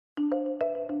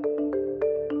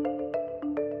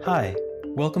Hi,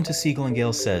 welcome to Siegel and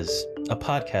Gale Says, a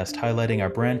podcast highlighting our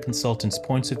brand consultants'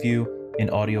 points of view in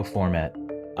audio format.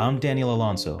 I'm Daniel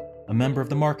Alonso, a member of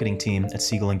the marketing team at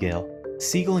Siegel and Gale.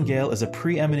 Siegel and Gale is a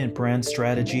preeminent brand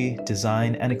strategy,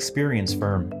 design, and experience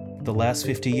firm. For the last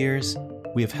 50 years,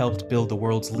 we have helped build the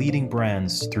world's leading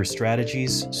brands through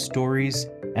strategies, stories,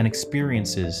 and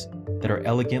experiences that are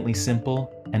elegantly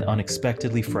simple and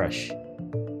unexpectedly fresh.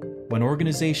 When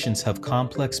organizations have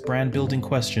complex brand building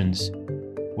questions,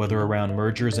 whether around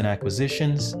mergers and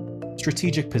acquisitions,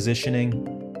 strategic positioning,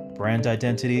 brand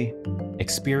identity,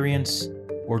 experience,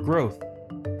 or growth,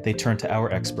 they turn to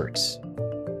our experts.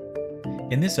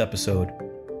 In this episode,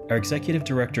 our Executive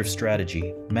Director of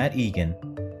Strategy, Matt Egan,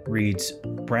 reads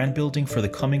Brand Building for the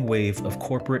Coming Wave of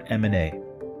Corporate M&A.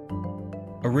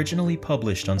 Originally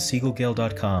published on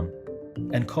SiegelGale.com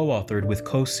and co-authored with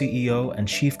co-CEO and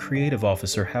Chief Creative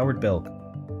Officer Howard Belk,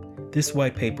 this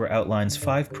white paper outlines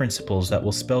 5 principles that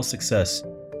will spell success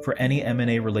for any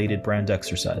M&A-related brand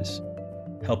exercise,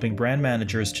 helping brand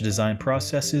managers to design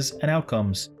processes and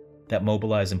outcomes that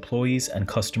mobilize employees and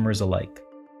customers alike.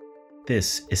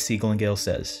 This is Siegel and Gale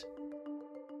Says.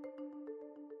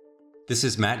 This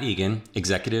is Matt Egan,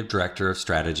 Executive Director of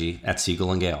Strategy at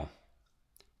Siegel and Gale.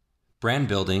 Brand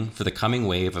Building for the Coming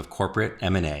Wave of Corporate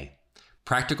M&A.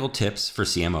 Practical Tips for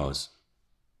CMOs.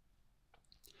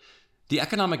 The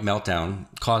economic meltdown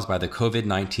caused by the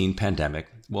COVID-19 pandemic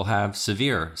will have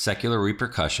severe secular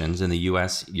repercussions in the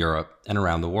US, Europe, and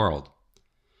around the world.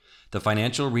 The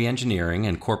financial reengineering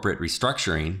and corporate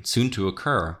restructuring soon to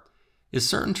occur is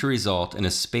certain to result in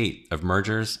a spate of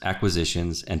mergers,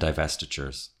 acquisitions, and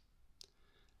divestitures.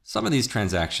 Some of these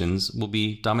transactions will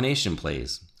be domination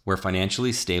plays, where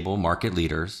financially stable market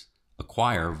leaders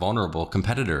acquire vulnerable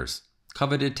competitors,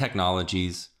 coveted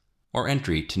technologies, or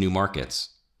entry to new markets.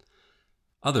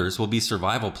 Others will be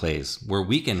survival plays, where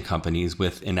weakened companies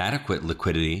with inadequate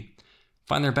liquidity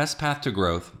find their best path to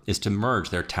growth is to merge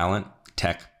their talent,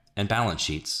 tech, and balance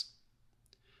sheets.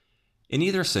 In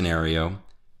either scenario,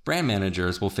 brand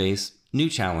managers will face new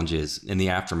challenges in the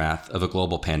aftermath of a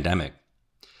global pandemic.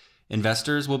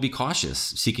 Investors will be cautious,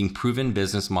 seeking proven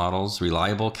business models,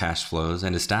 reliable cash flows,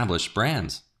 and established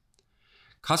brands.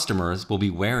 Customers will be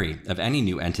wary of any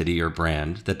new entity or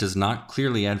brand that does not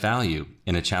clearly add value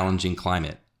in a challenging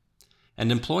climate.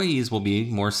 And employees will be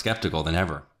more skeptical than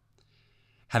ever.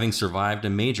 Having survived a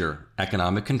major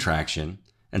economic contraction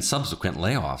and subsequent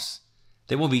layoffs,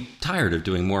 they will be tired of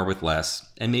doing more with less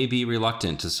and may be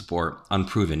reluctant to support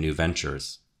unproven new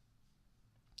ventures.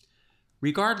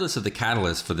 Regardless of the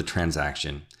catalyst for the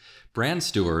transaction, brand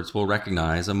stewards will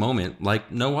recognize a moment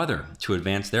like no other to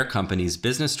advance their company's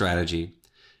business strategy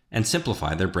and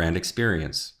simplify their brand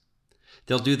experience.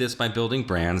 They'll do this by building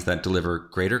brands that deliver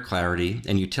greater clarity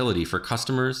and utility for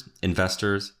customers,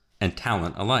 investors, and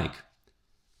talent alike.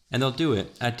 And they'll do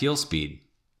it at deal speed.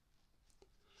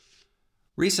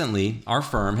 Recently, our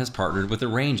firm has partnered with a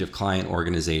range of client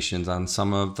organizations on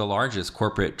some of the largest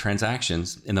corporate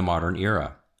transactions in the modern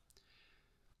era.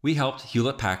 We helped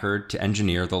Hewlett-Packard to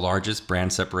engineer the largest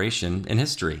brand separation in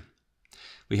history.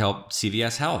 We helped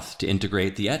CVS Health to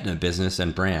integrate the Aetna business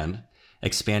and brand,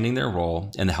 expanding their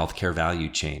role in the healthcare value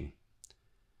chain.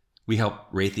 We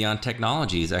helped Raytheon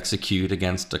Technologies execute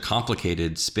against a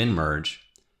complicated spin merge,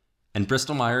 and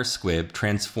Bristol Myers Squibb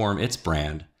transform its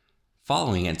brand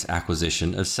following its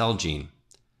acquisition of Celgene,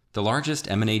 the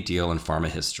largest M&A deal in pharma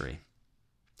history.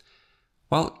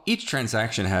 While each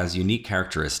transaction has unique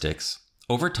characteristics,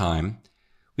 over time,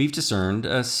 we've discerned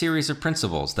a series of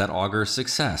principles that augur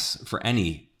success for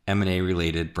any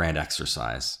M&A-related brand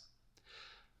exercise.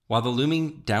 While the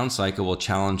looming down cycle will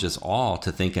challenge us all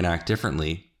to think and act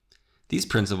differently, these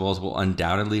principles will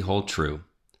undoubtedly hold true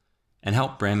and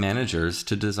help brand managers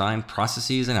to design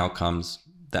processes and outcomes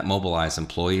that mobilize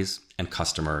employees and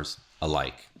customers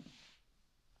alike.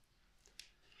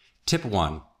 Tip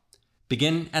 1.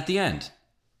 Begin at the end.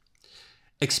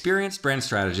 Experienced brand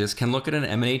strategists can look at an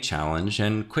M&A challenge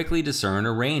and quickly discern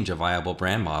a range of viable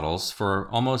brand models for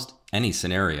almost any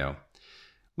scenario.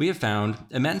 We have found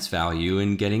immense value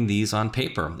in getting these on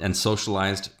paper and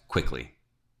socialized quickly.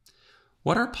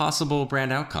 What are possible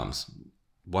brand outcomes?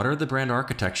 What are the brand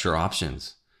architecture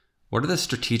options? What are the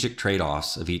strategic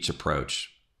trade-offs of each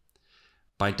approach?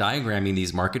 By diagramming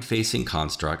these market-facing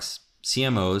constructs,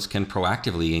 CMOs can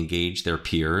proactively engage their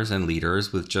peers and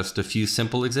leaders with just a few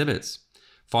simple exhibits,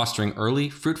 fostering early,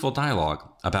 fruitful dialogue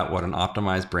about what an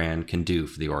optimized brand can do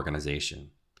for the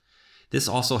organization. This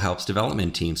also helps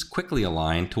development teams quickly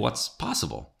align to what's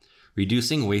possible,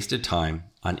 reducing wasted time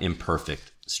on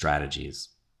imperfect strategies.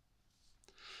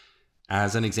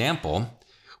 As an example,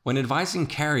 When advising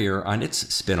Carrier on its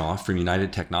spinoff from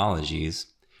United Technologies,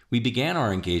 we began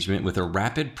our engagement with a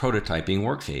rapid prototyping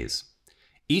work phase.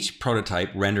 Each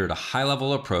prototype rendered a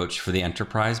high-level approach for the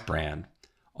enterprise brand,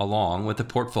 along with a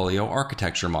portfolio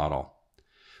architecture model.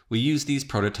 We used these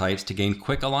prototypes to gain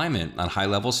quick alignment on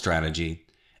high-level strategy,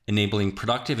 enabling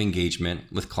productive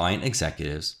engagement with client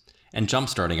executives and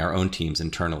jumpstarting our own teams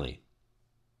internally.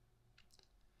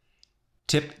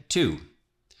 Tip 2.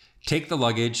 Take the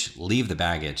luggage, leave the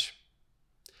baggage.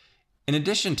 In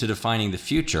addition to defining the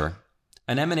future,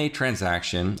 an M&A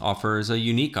transaction offers a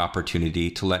unique opportunity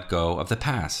to let go of the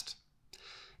past.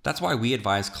 That's why we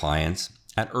advise clients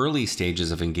at early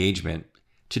stages of engagement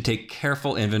to take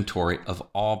careful inventory of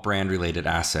all brand-related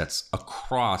assets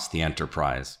across the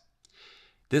enterprise.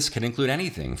 This can include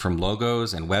anything from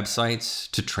logos and websites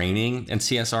to training and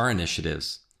CSR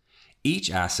initiatives. Each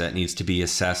asset needs to be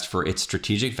assessed for its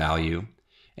strategic value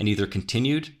and either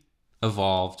continued,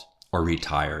 evolved, or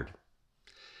retired.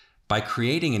 By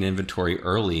creating an inventory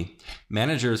early,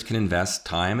 managers can invest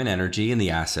time and energy in the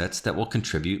assets that will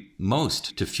contribute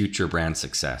most to future brand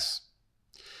success.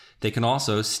 They can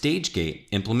also stage-gate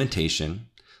implementation,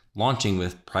 launching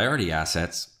with priority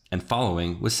assets and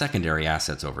following with secondary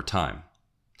assets over time.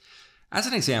 As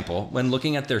an example, when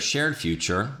looking at their shared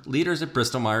future, leaders at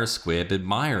Bristol-Myers Squibb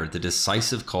admired the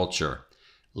decisive culture,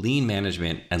 lean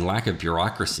management, and lack of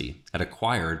bureaucracy at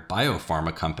acquired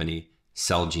biopharma company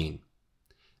Celgene.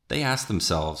 They asked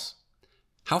themselves,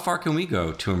 how far can we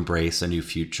go to embrace a new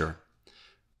future?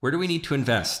 Where do we need to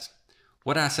invest?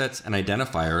 What assets and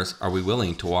identifiers are we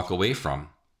willing to walk away from?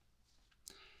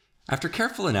 After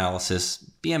careful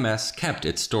analysis, BMS kept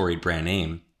its storied brand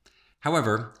name.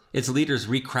 However, its leaders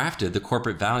recrafted the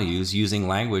corporate values using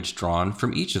language drawn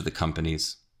from each of the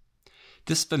companies.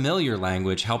 This familiar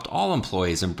language helped all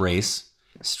employees embrace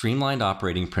streamlined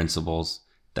operating principles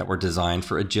that were designed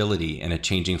for agility in a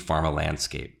changing pharma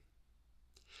landscape.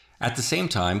 At the same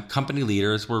time, company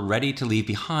leaders were ready to leave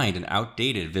behind an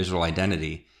outdated visual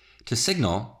identity to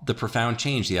signal the profound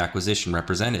change the acquisition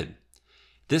represented.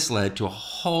 This led to a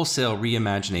wholesale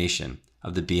reimagination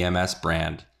of the BMS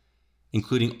brand,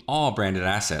 including all branded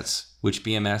assets, which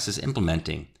BMS is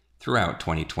implementing throughout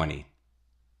 2020.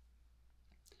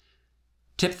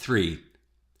 Tip 3.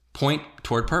 Point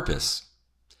toward purpose.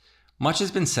 Much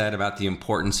has been said about the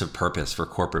importance of purpose for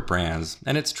corporate brands,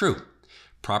 and it's true.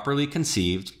 Properly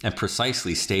conceived and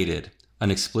precisely stated, an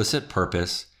explicit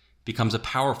purpose becomes a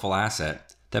powerful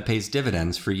asset that pays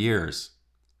dividends for years.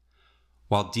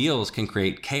 While deals can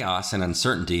create chaos and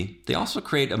uncertainty, they also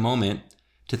create a moment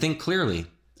to think clearly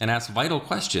and ask vital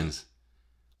questions.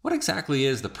 What exactly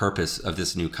is the purpose of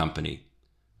this new company?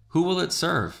 Who will it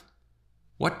serve?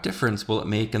 What difference will it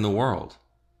make in the world?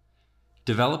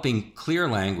 Developing clear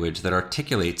language that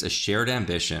articulates a shared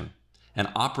ambition and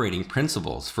operating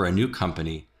principles for a new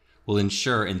company will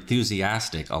ensure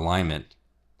enthusiastic alignment.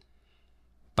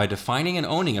 By defining and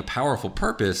owning a powerful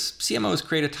purpose, CMOs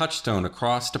create a touchstone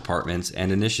across departments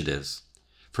and initiatives,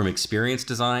 from experience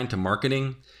design to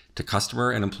marketing to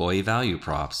customer and employee value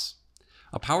props.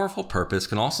 A powerful purpose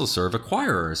can also serve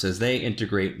acquirers as they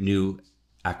integrate new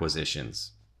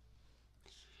acquisitions.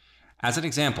 As an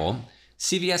example,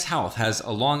 CVS Health has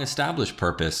a long-established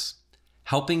purpose,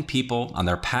 helping people on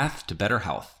their path to better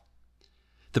health.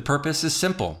 The purpose is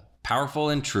simple, powerful,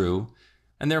 and true,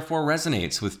 and therefore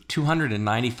resonates with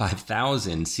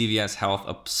 295,000 CVS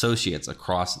Health associates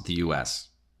across the U.S.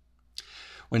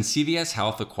 When CVS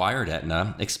Health acquired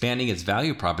Aetna, expanding its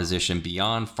value proposition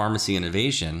beyond pharmacy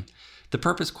innovation, the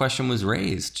purpose question was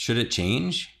raised. Should it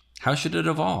change? How should it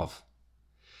evolve?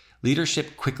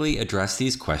 Leadership quickly addressed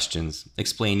these questions,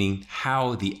 explaining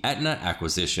how the Aetna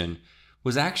acquisition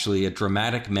was actually a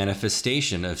dramatic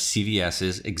manifestation of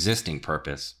CVS's existing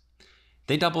purpose.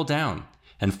 They doubled down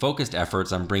and focused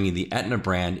efforts on bringing the Aetna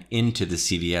brand into the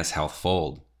CVS Health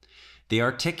fold. They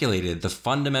articulated the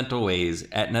fundamental ways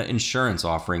Aetna insurance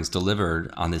offerings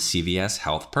delivered on the CVS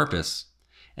Health purpose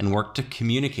and worked to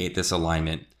communicate this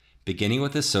alignment, beginning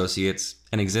with associates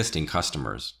and existing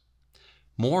customers.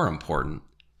 More important,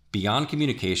 beyond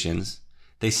communications,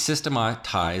 they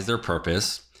systematized their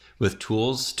purpose with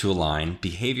tools to align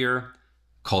behavior,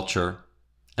 culture,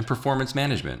 and performance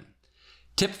management.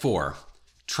 Tip 4.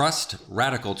 Trust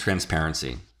radical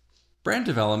transparency. Brand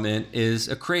development is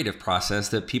a creative process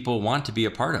that people want to be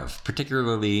a part of,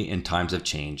 particularly in times of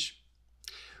change.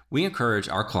 We encourage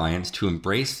our clients to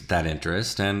embrace that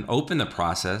interest and open the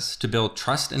process to build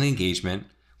trust and engagement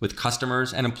with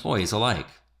customers and employees alike.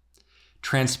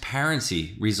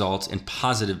 Transparency results in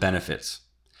positive benefits.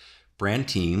 Brand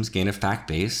teams gain a fact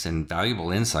base and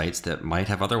valuable insights that might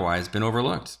have otherwise been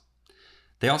overlooked.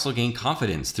 They also gain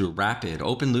confidence through rapid,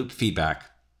 open-loop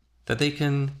feedback that they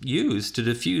can use to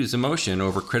diffuse emotion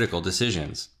over critical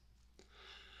decisions.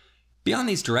 Beyond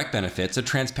these direct benefits, a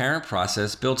transparent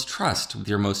process builds trust with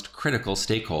your most critical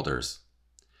stakeholders.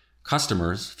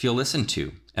 Customers feel listened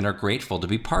to and are grateful to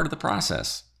be part of the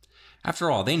process.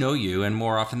 After all, they know you, and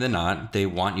more often than not, they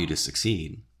want you to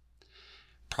succeed.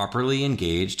 Properly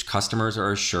engaged, customers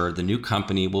are assured the new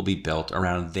company will be built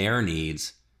around their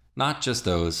needs, not just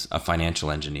those of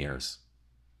financial engineers.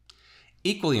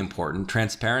 Equally important,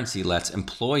 transparency lets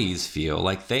employees feel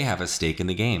like they have a stake in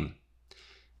the game.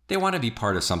 They want to be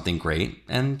part of something great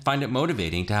and find it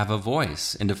motivating to have a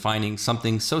voice in defining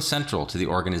something so central to the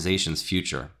organization's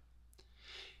future.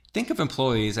 Think of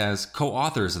employees as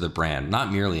co-authors of the brand,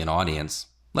 not merely an audience.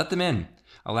 Let them in,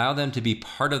 allow them to be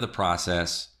part of the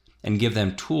process, and give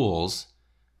them tools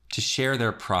to share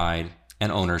their pride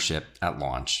and ownership at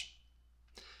launch.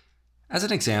 As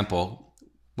an example,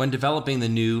 when developing the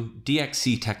new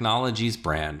DXC Technologies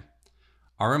brand,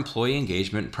 our employee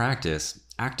engagement practice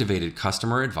activated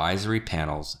customer advisory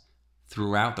panels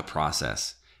throughout the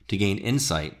process to gain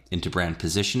insight into brand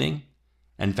positioning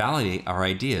and validate our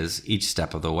ideas each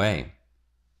step of the way.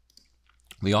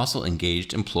 We also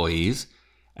engaged employees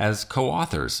as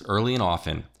co-authors early and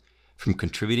often, from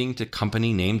contributing to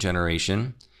company name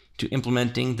generation to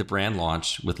implementing the brand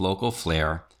launch with local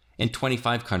flair in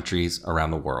 25 countries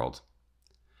around the world.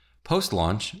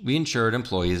 Post-launch, we ensured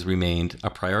employees remained a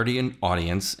priority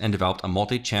audience and developed a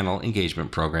multi-channel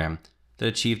engagement program that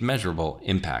achieved measurable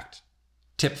impact.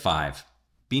 Tip 5.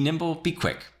 Be nimble, be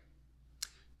quick.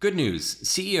 Good news,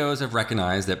 CEOs have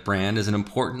recognized that brand is an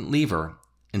important lever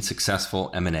in successful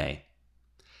M&A.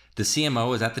 The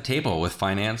CMO is at the table with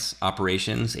finance,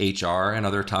 operations, HR, and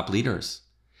other top leaders.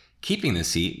 Keeping the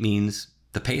seat means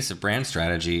the pace of brand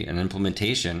strategy and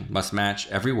implementation must match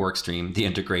every workstream the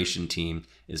integration team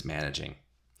is managing.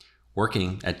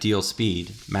 Working at deal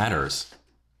speed matters.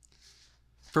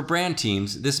 For brand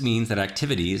teams, this means that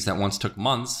activities that once took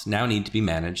months now need to be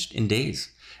managed in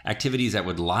days. Activities that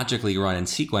would logically run in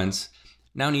sequence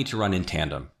now need to run in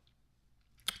tandem.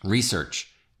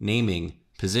 Research, naming,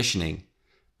 positioning,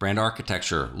 brand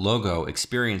architecture, logo,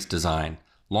 experience design,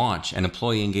 launch, and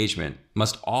employee engagement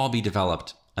must all be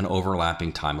developed on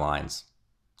overlapping timelines.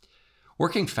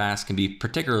 Working fast can be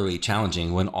particularly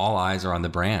challenging when all eyes are on the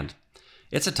brand.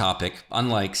 It's a topic,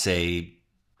 unlike, say,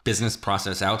 business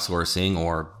process outsourcing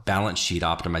or balance sheet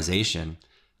optimization,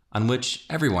 on which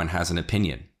everyone has an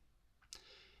opinion.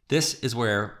 This is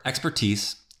where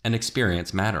expertise and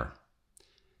experience matter.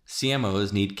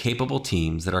 CMOs need capable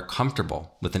teams that are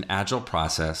comfortable with an agile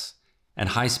process and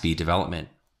high-speed development.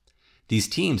 These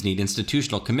teams need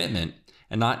institutional commitment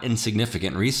and not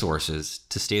insignificant resources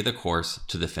to stay the course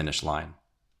to the finish line.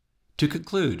 To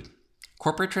conclude,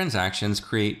 corporate transactions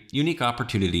create unique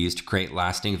opportunities to create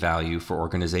lasting value for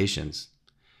organizations.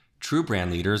 True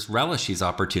brand leaders relish these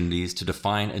opportunities to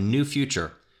define a new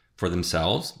future for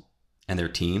themselves and their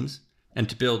teams, and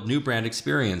to build new brand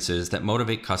experiences that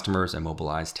motivate customers and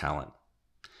mobilize talent.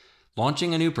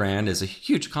 Launching a new brand is a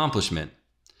huge accomplishment.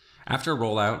 After a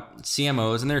rollout,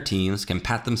 CMOs and their teams can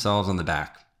pat themselves on the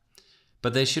back.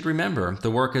 But they should remember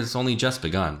the work has only just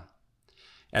begun.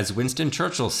 As Winston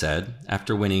Churchill said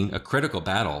after winning a critical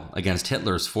battle against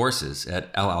Hitler's forces at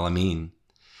El Alamein,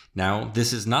 "Now,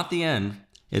 this is not the end.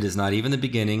 It is not even the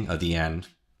beginning of the end,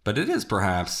 but it is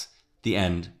perhaps the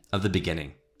end of the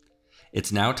beginning.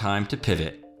 It's now time to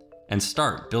pivot and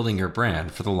start building your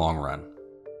brand for the long run."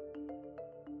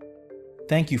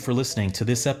 Thank you for listening to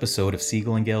this episode of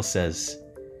Siegel & Gale Says.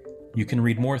 You can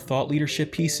read more thought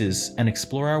leadership pieces and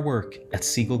explore our work at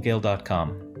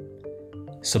siegelgale.com.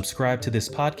 Subscribe to this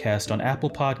podcast on Apple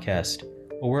Podcast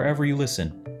or wherever you listen.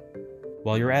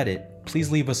 While you're at it,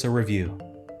 please leave us a review.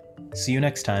 See you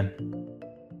next time.